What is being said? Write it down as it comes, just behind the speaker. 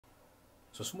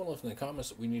So someone left in the comments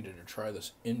that we needed to try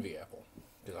this Envy apple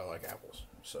because I like apples.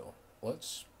 So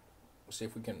let's see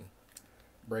if we can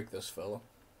break this fella.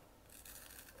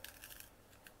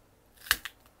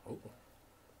 Oh,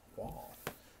 wow!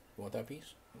 You want that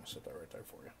piece? I'm gonna set that right there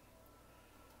for you.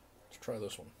 Let's try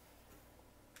this one.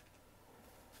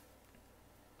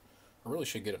 I really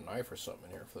should get a knife or something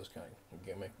in here for this kind of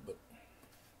gimmick, but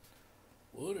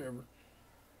whatever.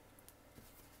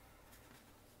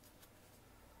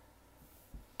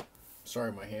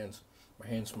 Sorry, my hands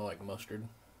smell like mustard.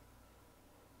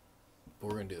 But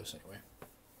we're gonna do this anyway.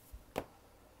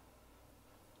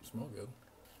 Smell good.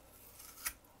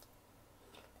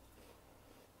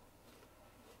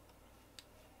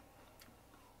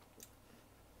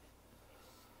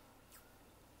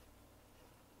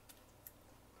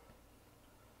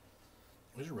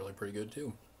 These are really pretty good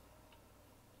too.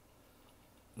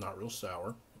 Not real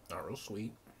sour, not real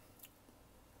sweet.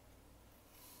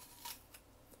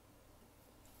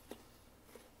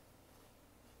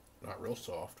 Not real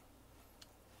soft.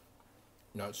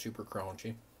 Not super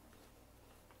crunchy.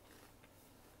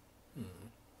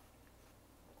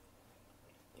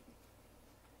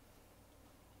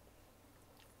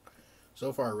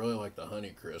 So far, I really like the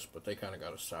Honey Crisp, but they kind of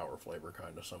got a sour flavor,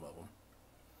 kind of, some of them.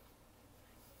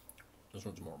 This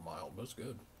one's more mild, but it's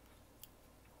good.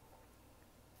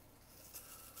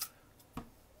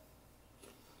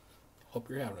 Hope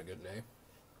you're having a good day.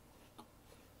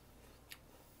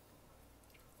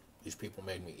 These people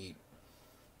made me eat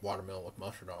watermelon with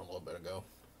mustard on a little bit ago.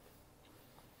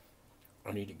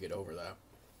 I need to get over that.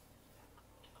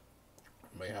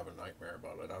 I may have a nightmare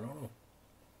about it. I don't know.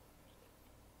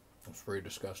 It's very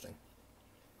disgusting.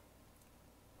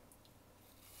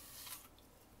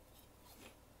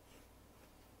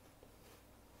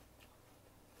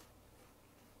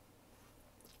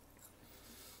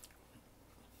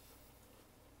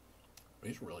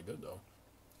 These are really good though.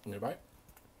 Need a bite?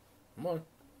 Come on.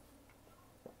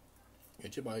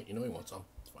 Get your bite. You know he wants some.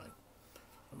 It's fine. I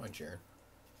don't mind sharing.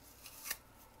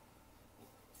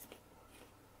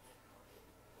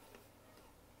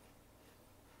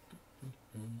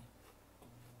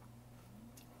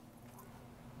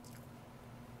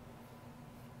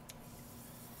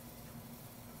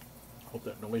 Hope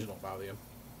that noise don't bother you.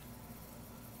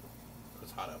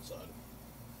 It's hot outside.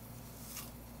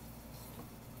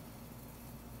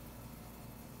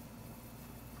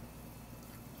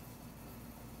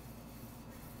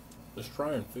 This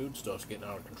trying food stuff's getting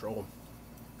out of control.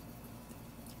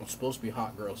 It's supposed to be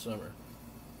hot girl summer.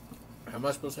 How am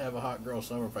I supposed to have a hot girl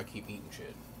summer if I keep eating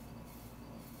shit?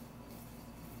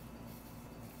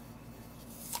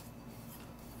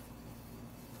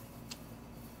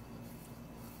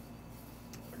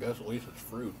 I guess at least it's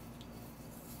fruit.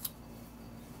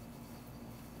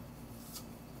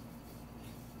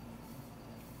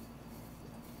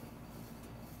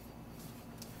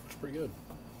 It's pretty good.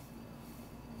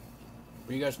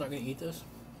 Are you guys not going to eat this?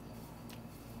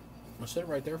 I'll set it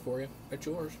right there for you. It's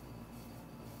yours.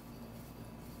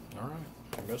 Alright,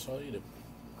 I guess I'll eat it.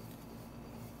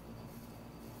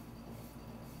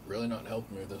 Really not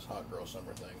helping me with this hot girl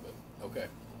summer thing, but okay.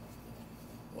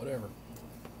 Whatever.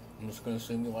 I'm just going to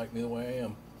assume you like me the way I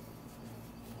am.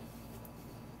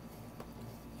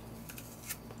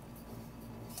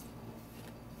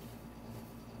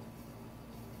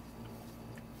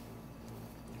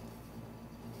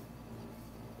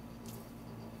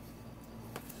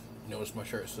 You notice my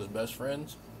shirt says best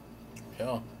friends?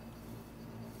 Yeah.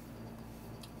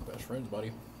 Best friends,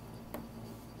 buddy.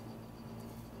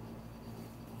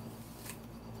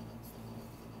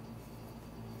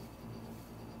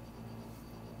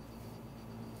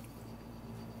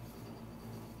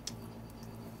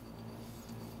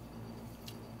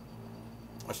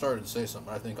 I started to say something,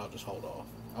 but I think I'll just hold off.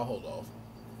 I'll hold off.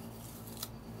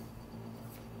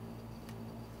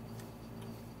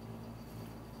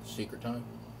 Secret time.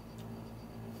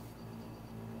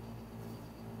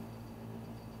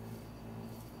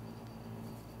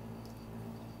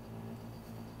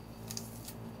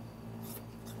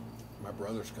 My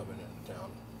brother's coming into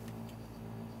town.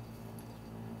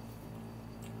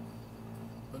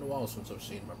 Been a while since I've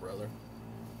seen my brother.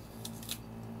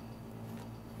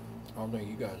 I don't think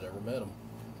you guys ever met him.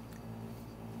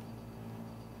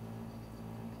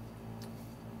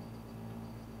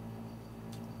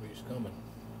 But he's coming.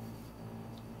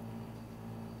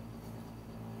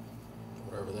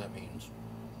 Whatever that means.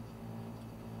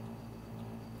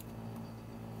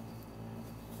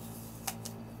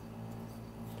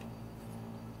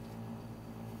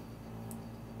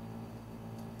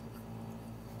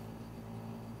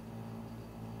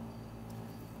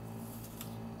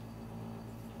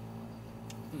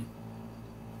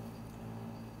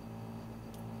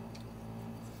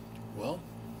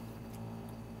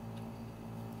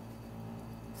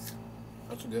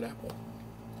 good apple.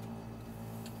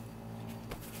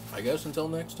 I guess until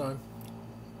next time,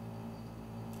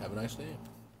 have a nice day.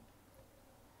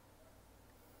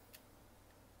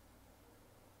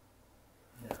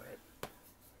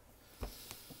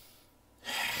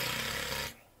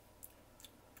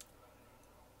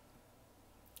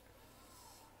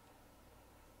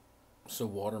 So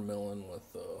watermelon with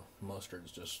mustard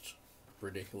is just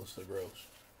ridiculously gross.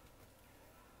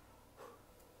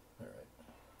 All right,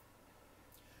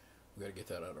 we got to get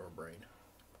that out of our brain.